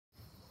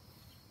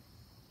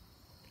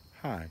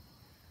Hi,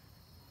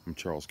 I'm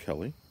Charles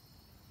Kelly,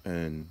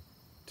 and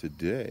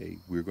today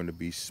we're going to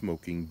be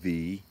smoking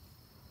the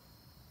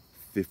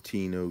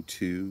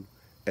 1502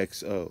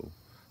 XO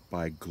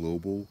by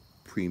Global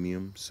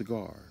Premium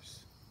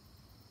Cigars.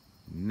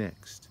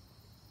 Next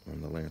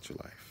on The Lancer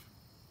Life.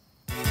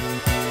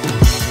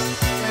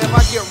 And if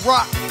I get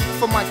rocked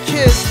for my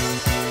kids,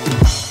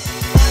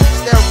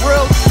 is that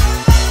real?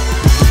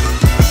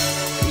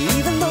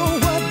 Even though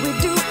what we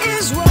do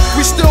is wrong,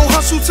 We still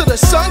hustle till the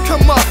sun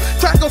come up.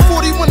 Crack a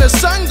 40 when the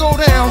sun go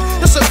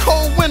down. It's a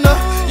cold winter,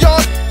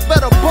 y'all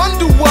better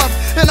bundle up.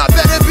 And I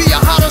better be a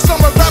hotter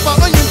summer rapper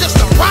onion just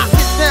to rock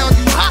it down.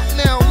 You hot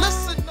now,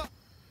 listen up.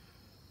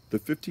 The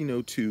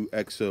 1502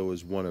 XO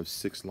is one of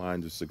 6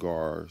 lines of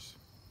cigars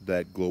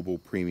that Global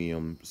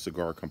Premium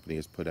Cigar Company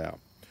has put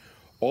out.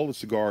 All the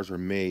cigars are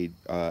made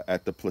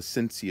at the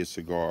Plasencia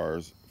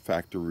Cigars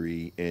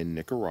factory in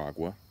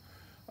Nicaragua.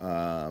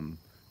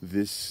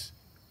 This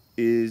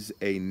is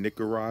a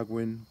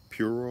Nicaraguan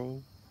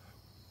Puro,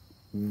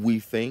 we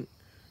think,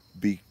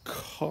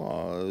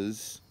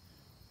 because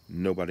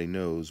nobody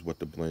knows what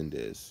the blend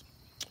is.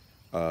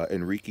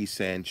 Enrique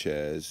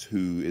Sanchez,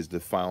 who is the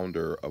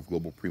founder of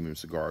Global Premium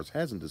Cigars,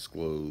 hasn't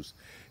disclosed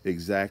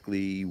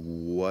exactly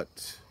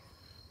what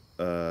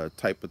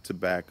type of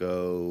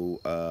tobacco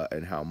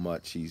and how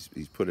much he's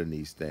put in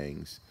these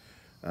things,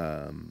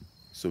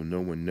 so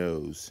no one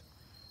knows.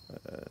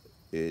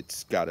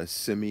 It's got a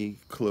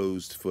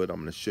semi-closed foot. I'm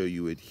going to show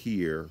you it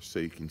here so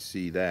you can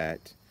see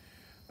that.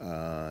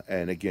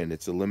 And again,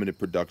 it's a limited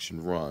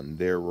production run.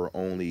 There were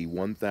only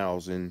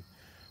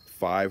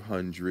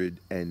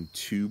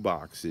 1,502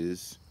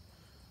 boxes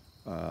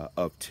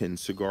of 10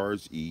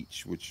 cigars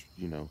each, which,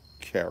 you know,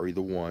 carry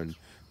the one,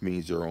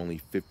 means there are only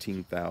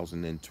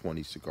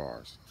 15,020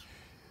 cigars.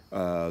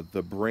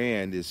 The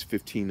brand is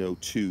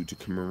 1502 to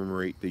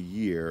commemorate the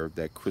year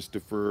that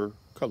Christopher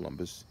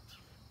Columbus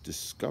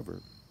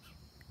discovered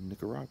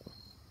Nicaragua.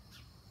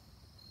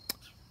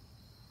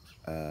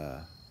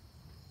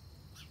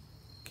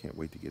 Can't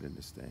wait to get in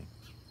this thing.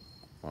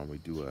 Why don't we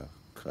do a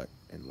cut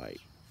and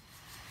light?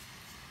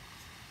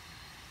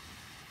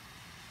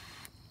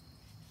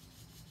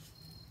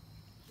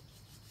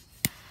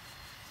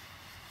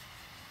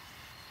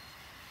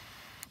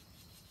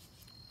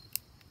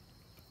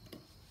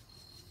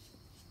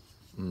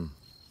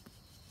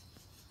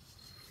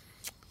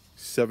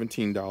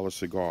 $17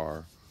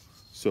 cigar,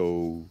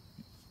 so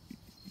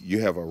you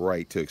have a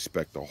right to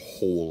expect a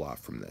whole lot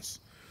from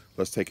this.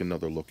 Let's take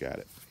another look at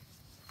it.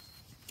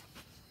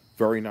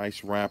 Very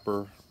nice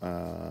wrapper.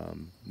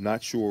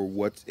 Not sure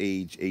what's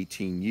age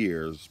 18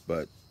 years,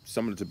 but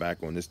some of the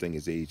tobacco in this thing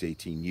is age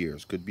 18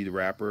 years. Could be the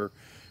wrapper,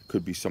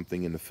 could be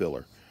something in the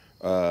filler.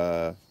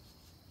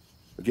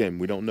 Again,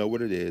 we don't know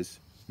what it is.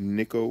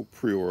 Nico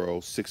Puro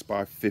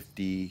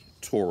 6x50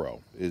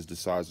 Toro is the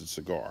size of the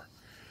cigar.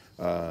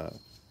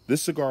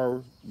 This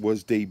cigar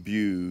was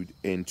debuted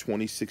in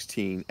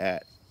 2016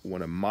 at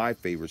one of my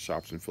favorite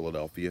shops in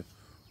Philadelphia,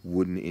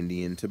 Wooden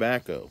Indian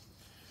Tobacco.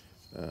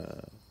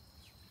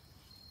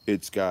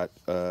 It's got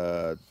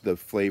the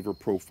flavor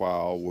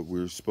profile, what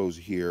we're supposed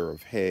to hear,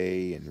 of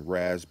hay and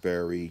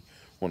raspberry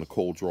on the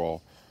cold draw,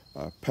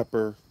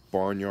 pepper,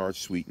 barnyard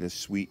sweetness,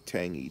 sweet,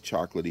 tangy,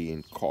 chocolatey,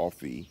 and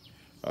coffee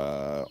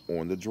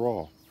on the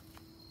draw.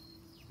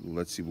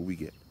 Let's see what we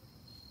get.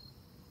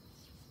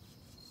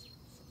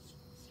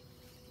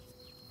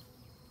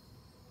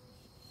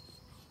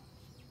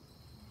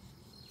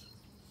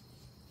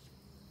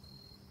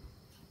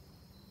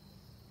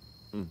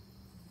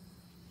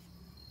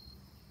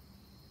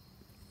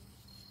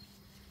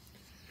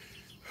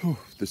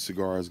 This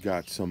cigar has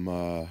got some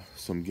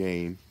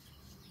game.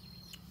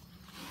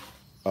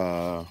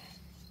 Let's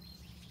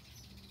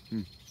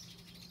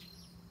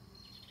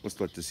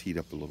let this heat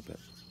up a little bit.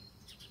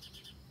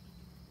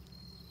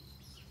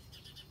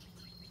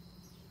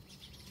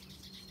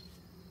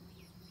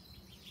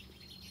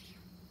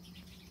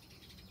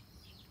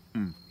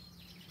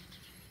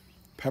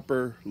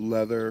 Pepper,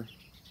 leather.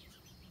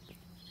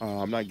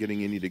 I'm not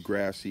getting any of the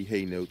grassy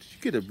hay notes. You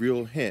get a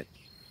real hint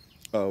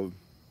of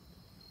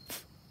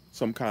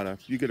some kind of,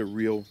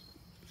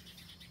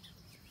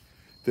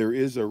 there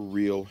is a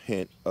real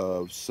hint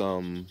of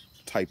some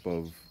type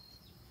of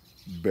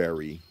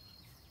berry,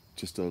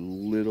 just a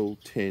little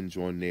tinge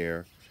on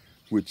there,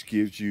 which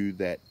gives you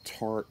that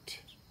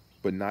tart,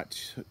 but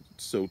not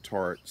so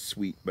tart,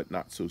 sweet, but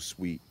not so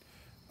sweet,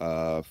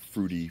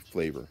 fruity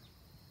flavor.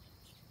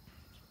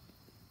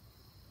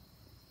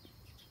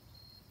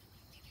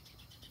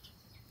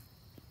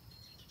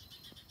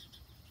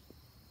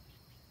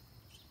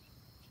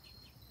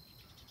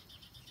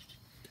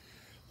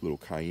 Little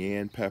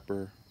cayenne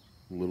pepper,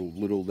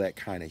 little that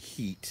kind of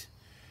heat,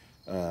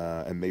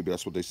 and maybe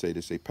that's what they say. They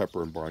say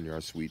pepper and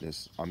barnyard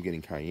sweetness. I'm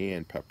getting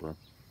cayenne pepper,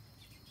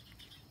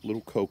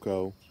 little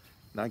cocoa,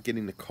 not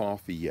getting the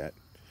coffee yet,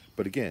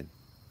 but again,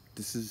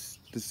 this is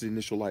the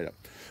initial light up.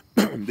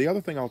 The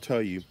other thing I'll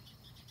tell you,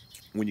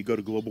 when you go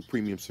to Global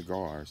Premium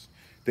Cigars,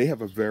 they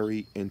have a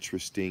very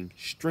interesting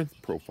strength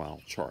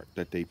profile chart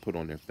that they put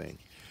on their thing.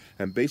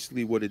 And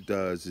basically, what it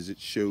does is it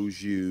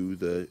shows you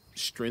the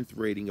strength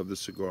rating of the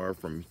cigar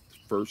from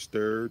first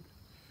third,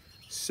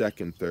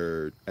 second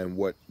third, and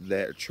what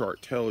that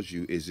chart tells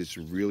you is it's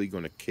really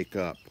going to kick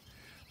up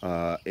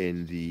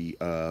in the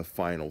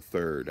final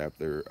third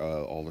after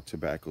all the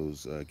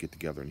tobaccos get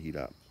together and heat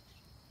up.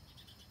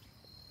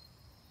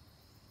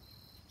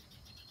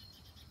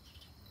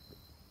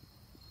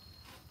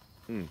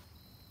 Mm.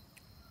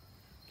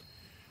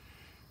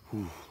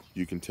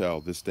 You can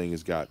tell this thing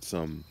has got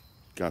some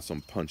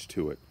punch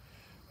to it.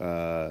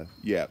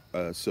 Yeah.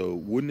 So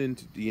Wooden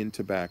Indian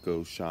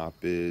Tobacco Shop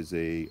is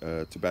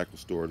a tobacco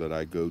store that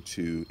I go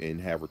to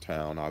in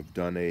Havertown. I've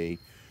done a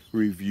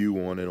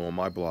review on it on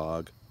my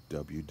blog,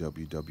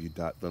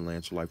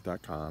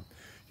 www.thelancerlife.com.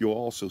 You'll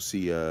also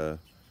see a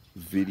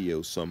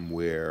video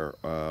somewhere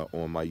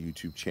on my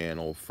YouTube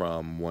channel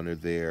from one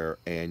of their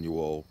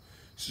annual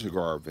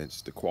cigar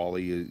events. The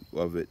quality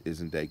of it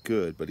isn't that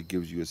good, but it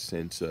gives you a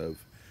sense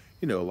of,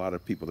 a lot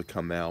of people that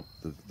come out,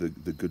 the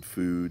good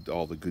food,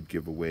 all the good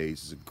giveaways.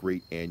 It's a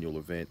great annual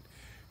event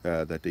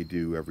that they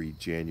do every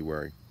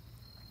January.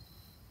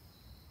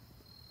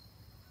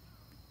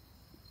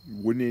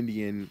 Wooden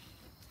Indian,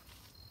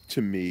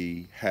 to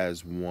me,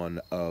 has one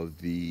of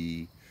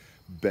the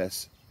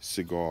best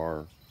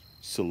cigar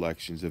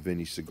selections of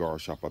any cigar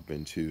shop I've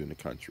been to in the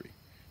country.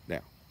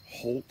 Now,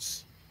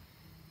 Holtz,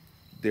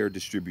 they're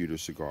distributor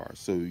cigars,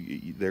 so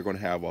they're going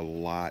to have a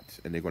lot,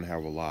 and they're going to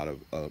have a lot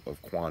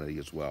of quantity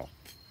as well.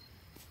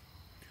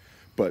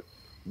 But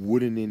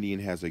Wooden Indian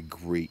has a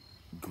great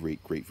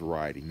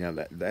variety. Now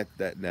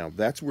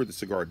that's where the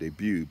cigar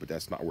debuted, but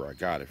that's not where I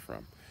got it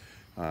from.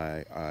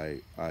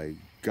 I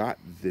got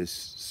this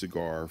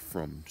cigar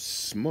from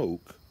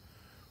Smoke,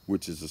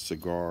 which is a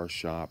cigar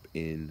shop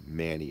in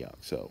Manioc.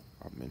 So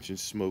I've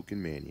mentioned Smoke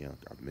in Manioc.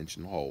 I've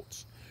mentioned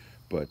Holtz,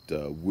 but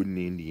Wooden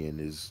Indian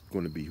is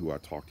going to be who I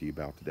talk to you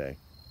about today,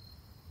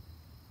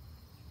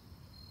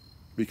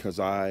 because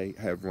I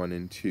have run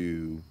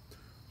into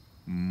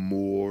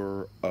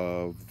more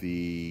of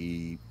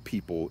the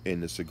people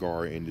in the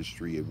cigar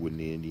industry at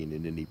Wooden Indian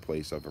than any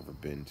place I've ever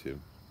been to.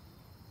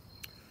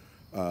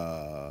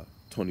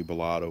 Tony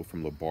Bellotto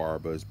from La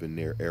Barba has been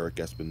there. Eric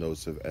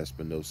Espinosa of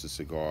Espinosa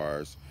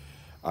Cigars.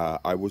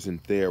 I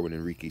wasn't there when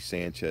Enrique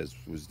Sanchez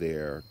was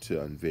there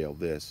to unveil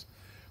this,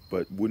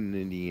 but Wooden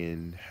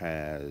Indian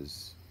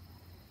has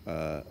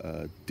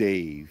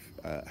Dave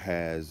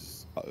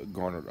has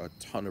garnered a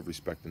ton of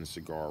respect in the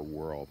cigar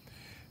world.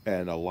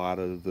 And a lot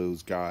of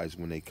those guys,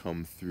 when they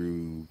come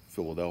through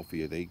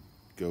Philadelphia, they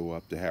go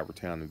up to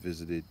Havertown and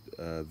visit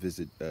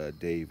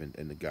Dave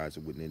and the guys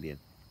at Wooden Indian.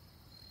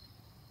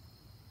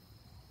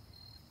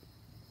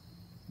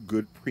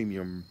 Good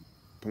premium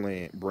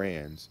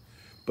brands,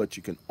 but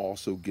you can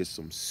also get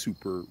some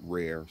super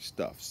rare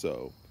stuff.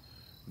 So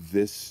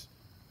this,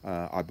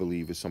 I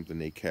believe, is something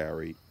they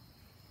carry.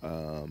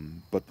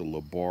 But the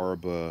La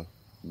Barba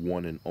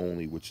One and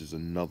Only, which is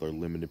another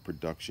limited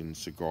production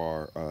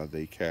cigar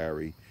they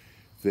carry,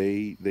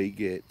 they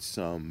get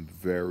some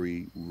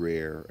very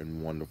rare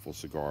and wonderful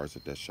cigars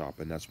at that shop,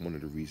 and that's one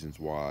of the reasons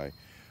why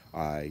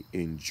I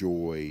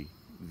enjoy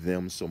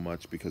them so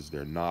much, because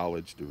their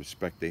knowledge, the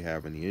respect they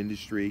have in the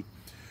industry,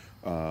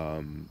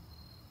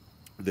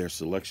 their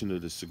selection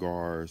of the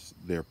cigars,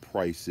 their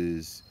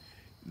prices.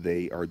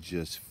 They are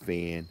just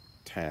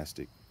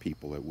fantastic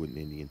people at Wooden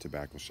Indian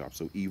Tobacco Shop.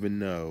 So even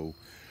though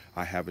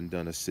I haven't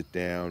done a sit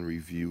down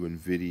review and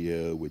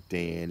video with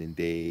Dan and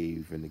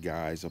Dave and the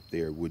guys up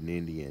there at Wooden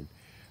Indian,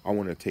 I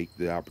want to take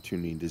the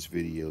opportunity in this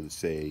video to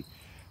say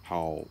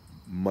how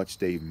much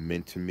they've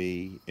meant to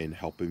me in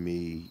helping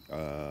me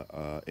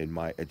in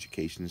my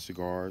education in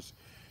cigars,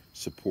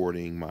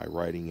 supporting my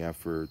writing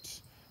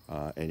efforts,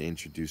 and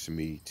introducing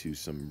me to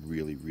some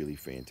really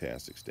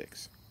fantastic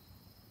sticks.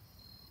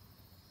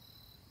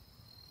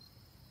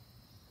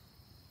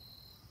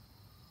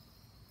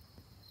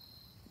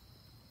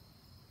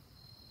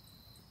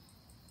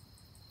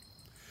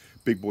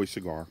 Big Boy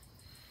Cigar.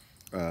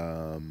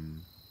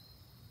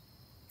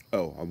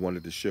 Oh, I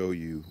wanted to show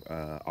you,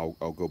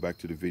 I'll go back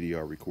to the video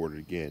I recorded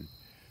again.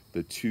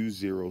 The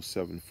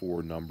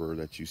 2074 number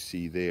that you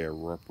see there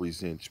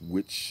represents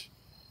which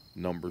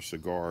number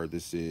cigar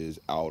this is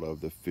out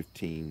of the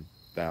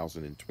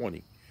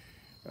 15,020.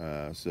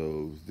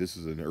 So this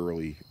is an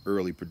early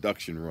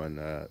production run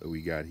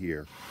we got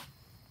here.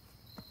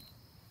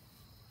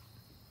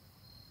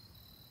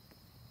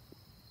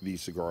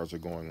 These cigars are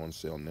going on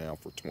sale now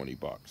for 20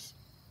 bucks.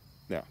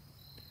 Now,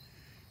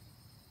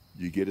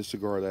 you get a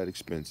cigar that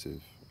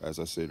expensive, as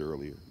I said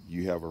earlier,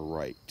 you have a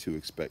right to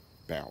expect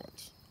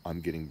balance.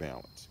 I'm getting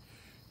balance.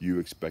 You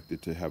expect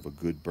it to have a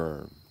good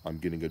burn. I'm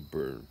getting a good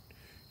burn.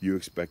 You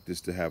expect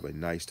this to have a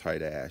nice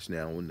tight ash.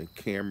 Now, in the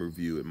camera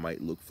view, it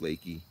might look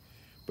flaky,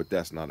 but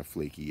that's not a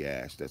flaky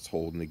ash. That's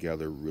holding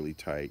together really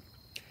tight.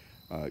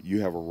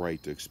 You have a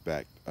right to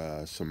expect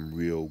some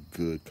real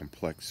good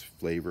complex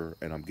flavor,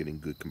 and I'm getting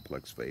good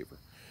complex flavor.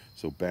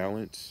 So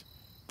balance,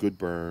 good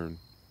burn,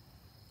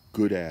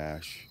 good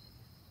ash,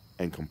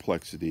 and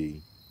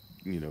complexity.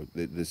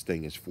 This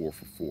thing is 4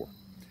 for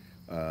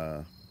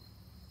 4.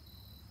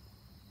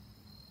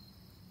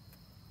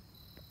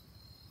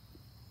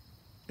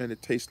 and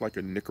it tastes like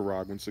a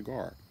Nicaraguan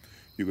cigar.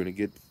 You're going to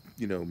get,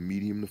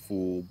 medium to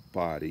full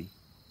body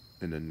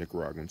in a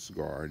Nicaraguan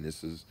cigar, and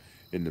this is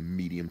in the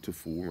medium to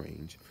full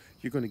range.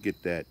 You're going to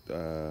get that,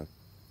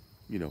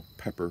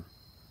 pepper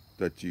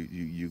that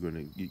you're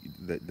going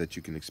to that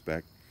you can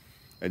expect,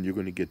 and you're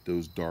going to get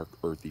those dark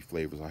earthy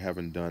flavors. I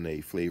haven't done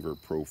a flavor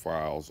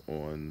profiles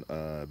on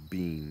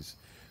beans,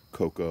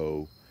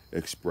 cocoa,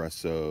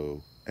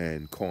 espresso,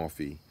 and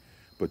coffee,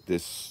 but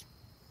this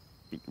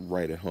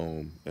right at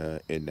home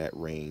in that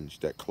range,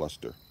 that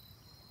cluster.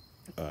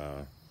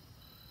 Uh,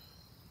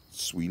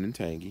 Sweet and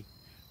tangy,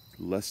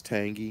 less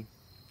tangy.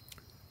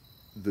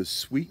 The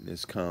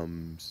sweetness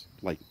comes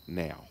like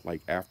now,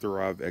 like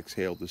after I've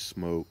exhaled the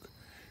smoke.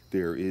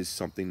 There is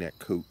something that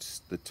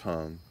coats the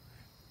tongue,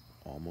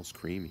 almost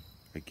creamy.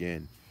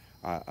 Again,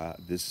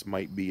 this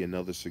might be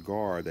another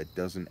cigar that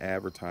doesn't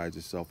advertise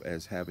itself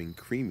as having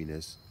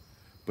creaminess,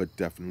 but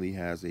definitely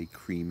has a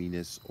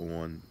creaminess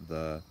on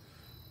the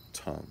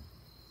tongue.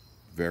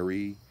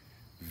 Very,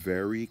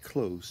 very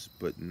close,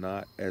 but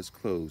not as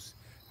close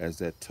as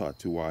that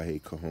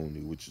Tatuaje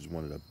Kahonu, which is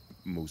one of the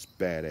most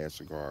badass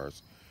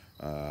cigars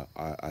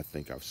I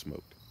think I've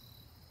smoked.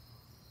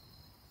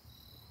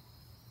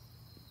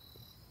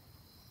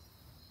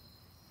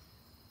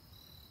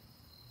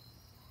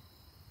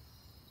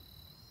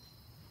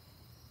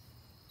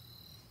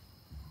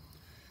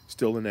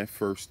 Still in that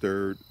first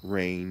third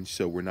range,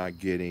 so we're not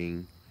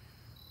getting,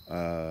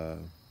 uh,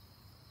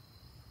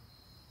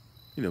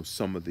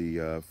 some of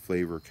the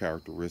flavor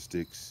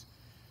characteristics,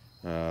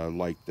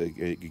 like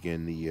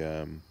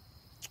the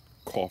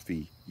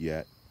coffee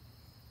yet,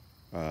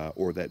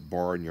 or that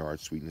barnyard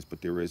sweetness,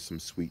 but there is some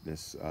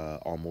sweetness,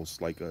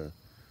 almost like a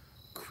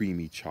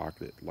creamy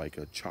chocolate, like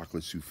a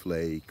chocolate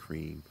souffle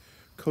cream,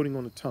 coating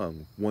on the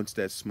tongue once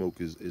that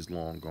smoke is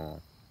long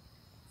gone.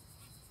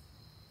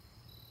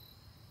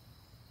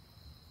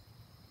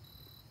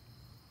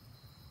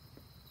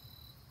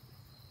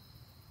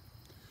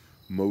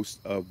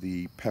 Most of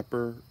the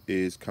pepper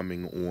is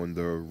coming on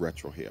the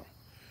retrohale.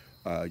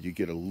 You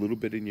get a little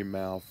bit in your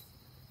mouth.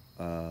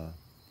 Uh,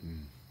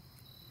 mm,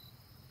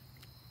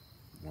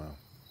 wow,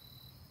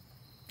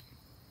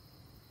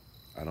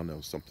 I don't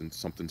know.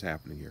 Something's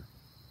happening here.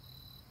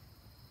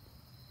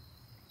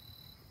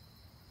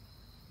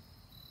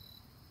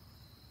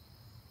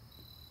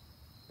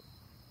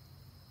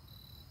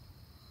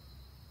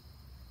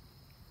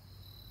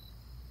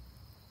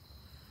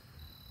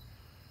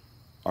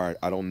 All right,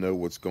 I don't know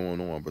what's going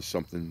on, but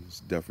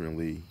something's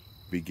definitely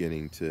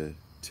beginning to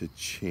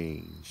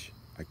change.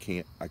 I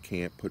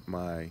can't put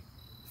my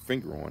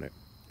finger on it.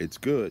 It's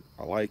good.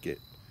 I like it,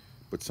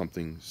 but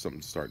something's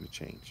starting to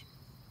change.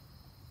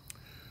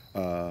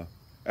 Uh,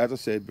 as I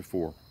said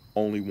before,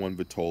 only one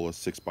Vitola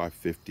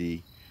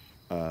 6x50.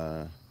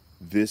 Uh,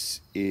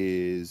 this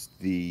is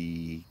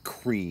the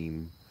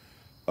cream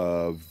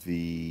of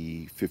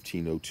the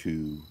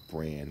 1502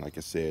 brand. Like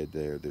I said,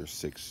 there's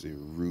six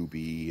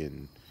ruby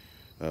and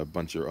a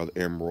bunch of other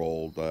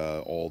emerald.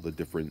 All the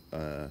different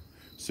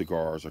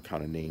cigars are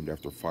kind of named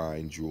after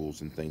fine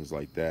jewels and things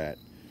like that.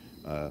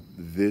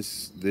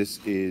 This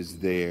is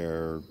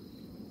their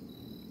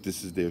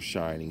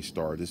shining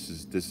star. This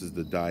is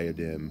the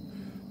diadem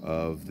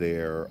of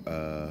their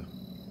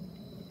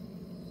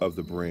of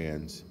the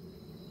brands,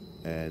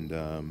 and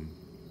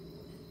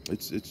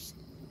it's this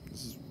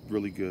is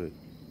really good,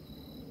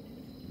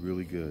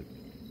 really good.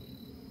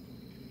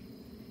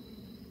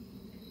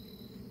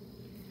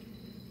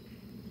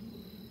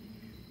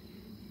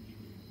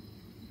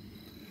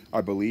 I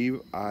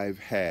believe I've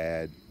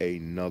had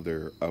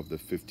another of the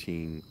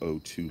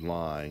 1502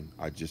 line.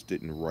 I just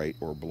didn't write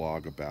or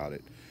blog about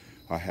it.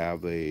 I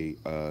have a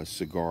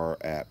cigar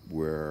app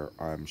where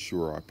I'm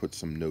sure I put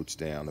some notes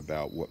down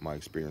about what my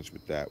experience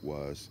with that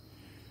was.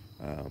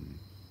 Um,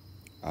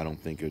 I don't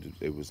think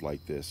it was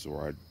like this,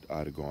 or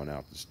I'd have gone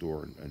out the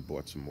store and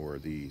bought some more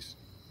of these.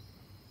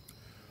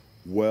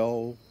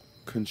 Well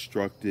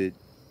constructed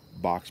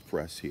box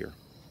press here.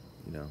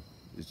 You know,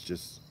 it's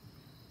just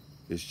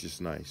it's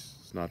just nice.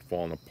 It's not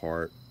falling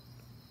apart.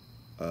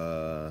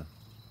 Uh,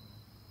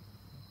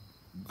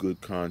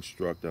 Good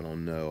construct. I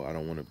don't know. I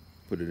don't want to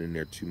put it in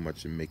there too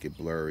much and make it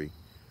blurry.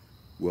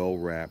 Well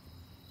wrapped.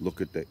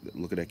 Look at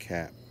that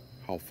cap.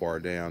 How far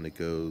down it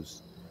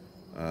goes.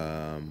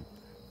 Um,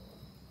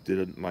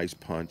 did a nice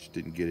punch.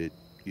 Didn't get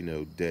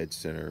it, dead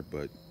center,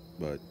 but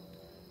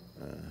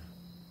uh,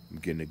 I'm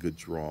getting a good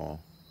draw.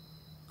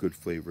 Good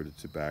flavor of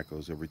the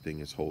tobaccos. Everything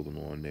is holding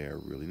on there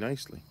really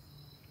nicely.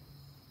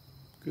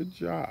 Good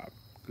job.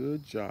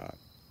 Good job.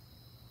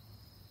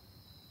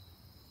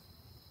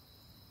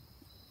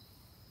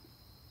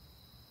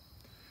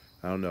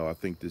 I don't know. I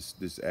think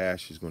this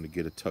ash is going to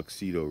get a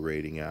tuxedo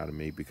rating out of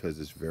me because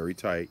it's very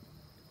tight.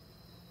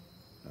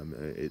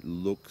 It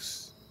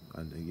looks,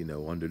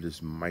 under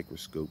this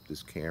microscope,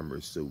 this camera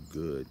is so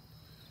good.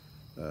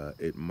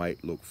 It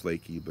might look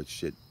flaky, but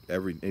shit,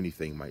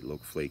 anything might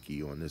look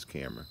flaky on this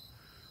camera.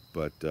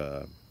 But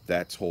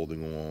that's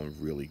holding on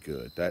really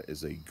good. That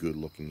is a good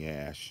looking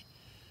ash.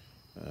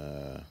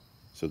 Uh,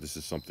 So this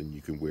is something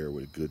you can wear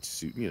with a good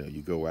suit. You know,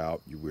 you go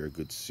out, you wear a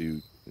good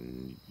suit,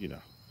 and you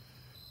know,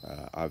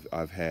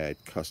 I've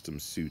had custom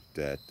suit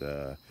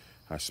that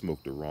I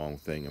smoked the wrong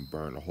thing and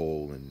burned a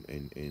hole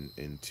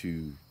in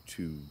two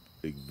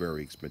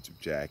very expensive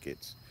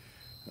jackets.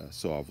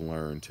 So I've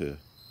learned to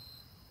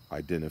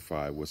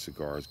identify what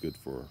cigar is good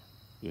for,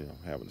 you know,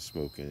 having a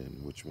smoke in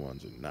and which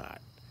ones are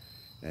not.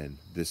 And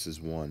this is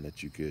one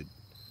that you could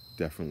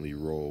definitely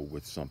roll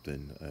with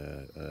something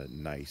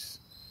nice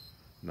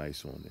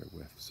on there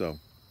with. So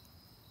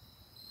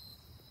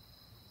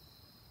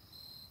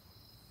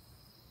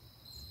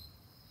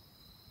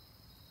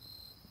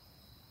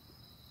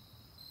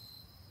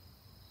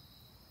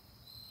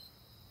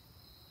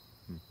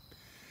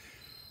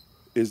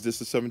is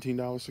this a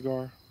 $17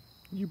 cigar?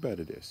 You bet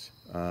it is.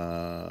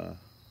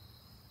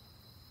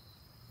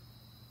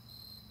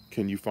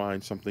 Can you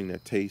find something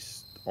that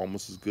tastes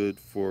almost as good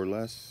for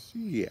less?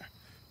 Yeah.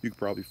 You could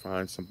probably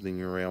find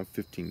something around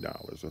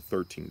 $15 or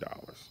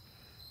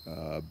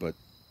 $13. But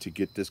to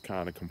get this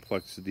kind of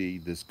complexity,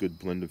 this good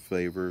blend of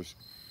flavors,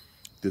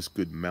 this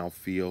good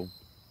mouthfeel,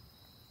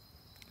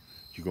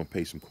 you're gonna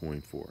pay some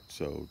coin for it.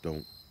 So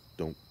don't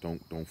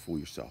fool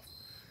yourself.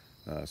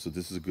 So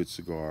this is a good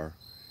cigar.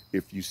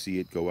 If you see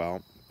it, go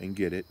out and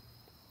get it.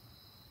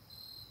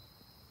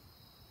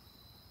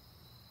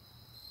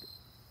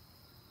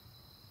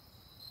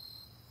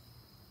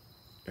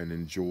 And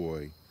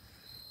enjoy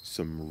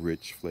some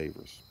rich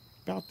flavors.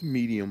 About the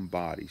medium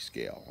body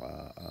scale.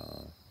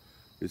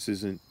 This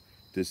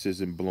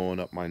isn't blowing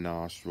up my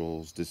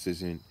nostrils. This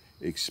isn't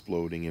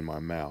exploding in my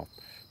mouth.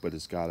 But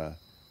it's got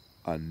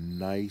a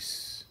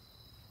nice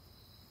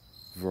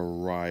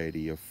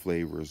variety of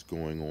flavors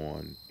going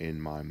on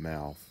in my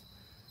mouth,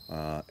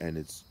 and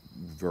it's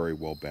very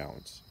well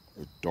balanced.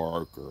 A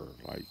darker,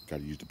 like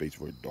gotta use the base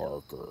word,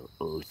 darker,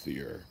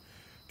 earthier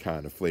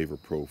kind of flavor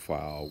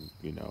profile.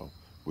 You know,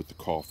 with the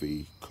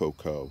coffee,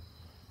 cocoa,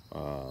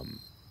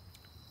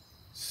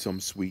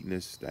 some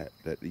sweetness that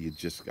you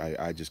just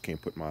I just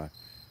can't put my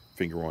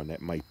finger on.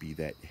 That might be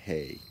that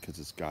hay because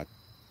it's got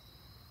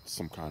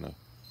some kind of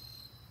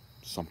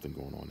something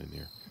going on in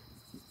there.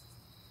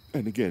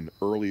 And again,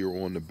 earlier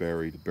on the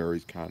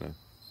berries kind of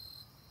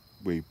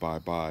wave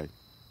bye-bye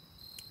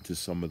to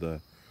some of the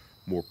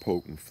more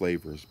potent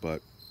flavors.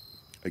 But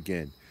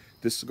again,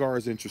 this cigar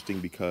is interesting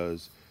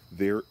because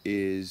there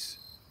is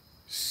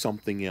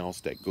something else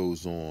that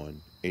goes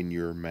on in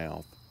your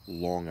mouth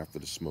long after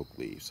the smoke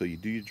leaves. So you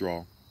do your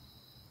draw,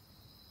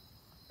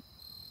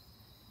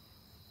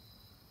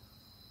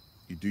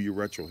 you do your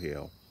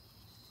retrohale.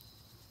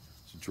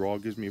 So draw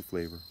gives me a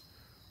flavor,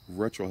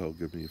 retrohale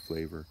gives me a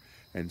flavor,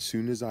 and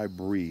soon as I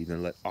breathe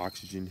and let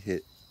oxygen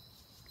hit,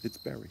 it's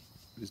berry.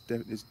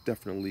 It's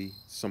definitely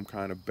some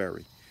kind of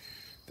berry.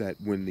 That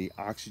when the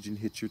oxygen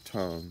hits your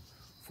tongue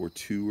for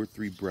 2 or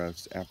 3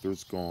 breaths after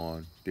it's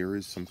gone, there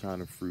is some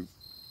kind of fruit,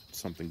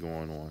 something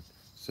going on.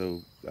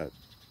 So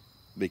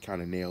they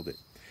kind of nailed it.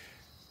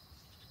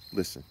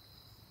 Listen,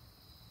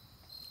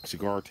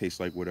 cigar tastes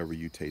like whatever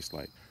you taste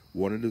like.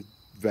 One of the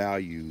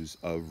values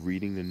of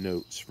reading the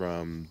notes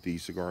from the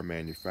cigar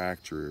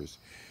manufacturers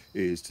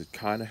is to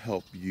kind of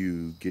help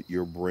you get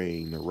your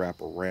brain to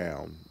wrap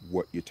around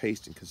what you're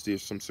tasting, because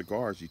there's some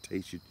cigars you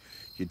taste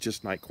you're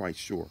just not quite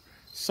sure.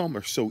 Some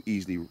are so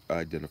easily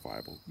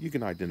identifiable. You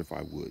can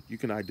identify wood, you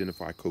can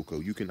identify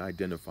cocoa, you can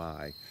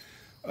identify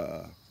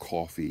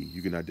coffee,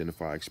 you can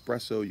identify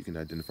espresso, you can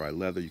identify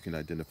leather, you can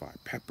identify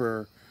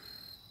pepper,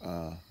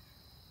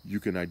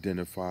 you can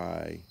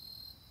identify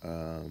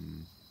a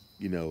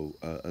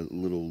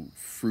little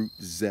fruit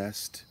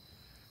zest.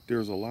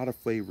 There's a lot of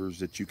flavors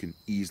that you can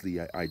easily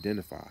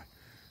identify.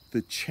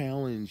 The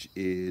challenge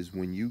is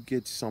when you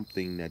get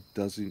something that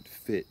doesn't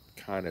fit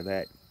kind of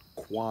that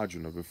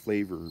quadrant of a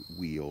flavor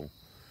wheel.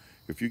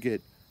 If you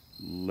get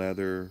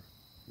leather,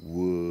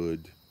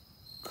 wood,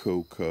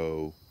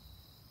 cocoa,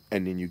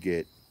 and then you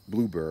get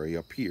blueberry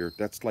up here,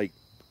 that's like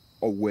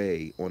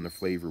away on the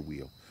flavor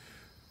wheel.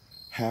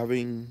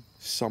 Having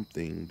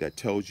something that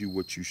tells you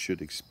what you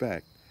should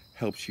expect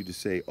helps you to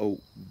say, oh,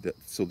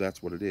 so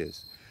that's what it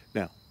is.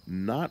 Now,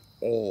 not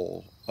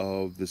all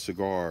of the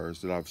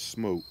cigars that I've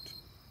smoked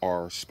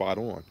are spot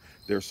on.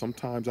 There's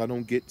sometimes I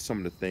don't get some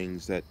of the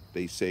things that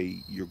they say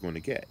you're going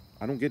to get.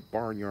 I don't get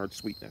barnyard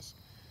sweetness,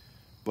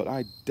 but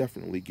I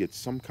definitely get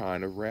some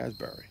kind of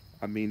raspberry.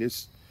 I mean,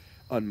 it's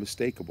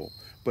unmistakable,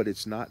 but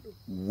it's not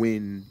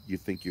when you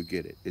think you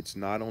get it. It's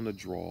not on the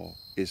draw.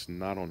 It's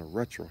not on a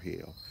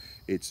retrohale.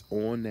 It's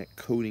on that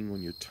coating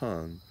on your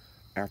tongue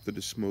after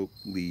the smoke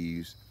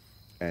leaves,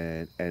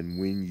 and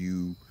when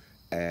you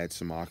add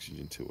some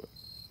oxygen to it.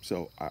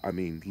 So I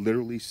mean,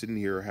 literally sitting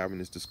here having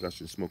this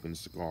discussion, smoking a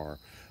cigar,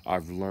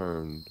 I've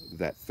learned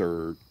that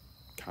third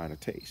kind of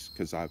taste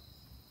because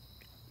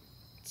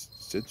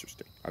it's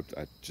interesting.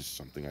 I just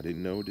something I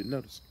didn't know, didn't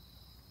notice.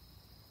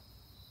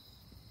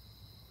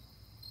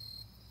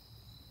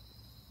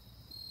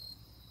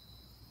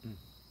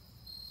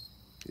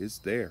 It's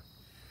there.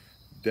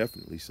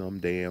 Definitely some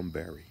damn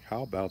berry.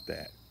 How about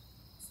that?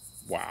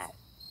 Wow.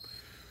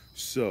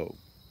 So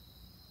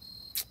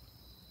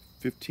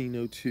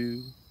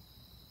 1502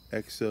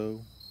 XO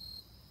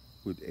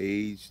with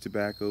aged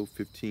tobacco,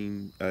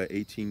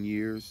 18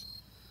 years,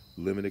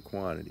 limited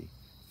quantity.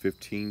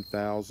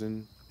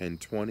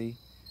 15,020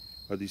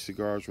 of these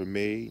cigars were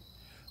made.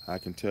 I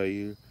can tell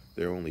you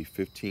there are only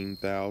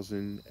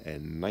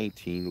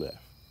 15,019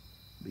 left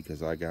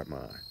because I got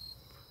mine.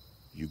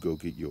 You go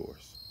get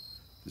yours.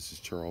 This is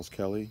Charles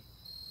Kelly.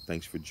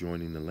 Thanks for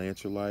joining The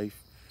Lancer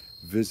Life.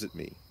 Visit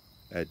me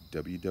at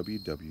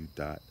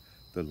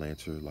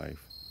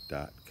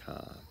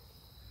www.thelancerlife.com.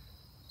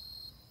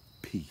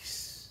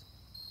 Peace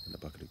and a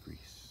bucket of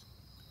grease.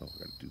 Oh, I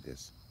gotta do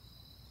this.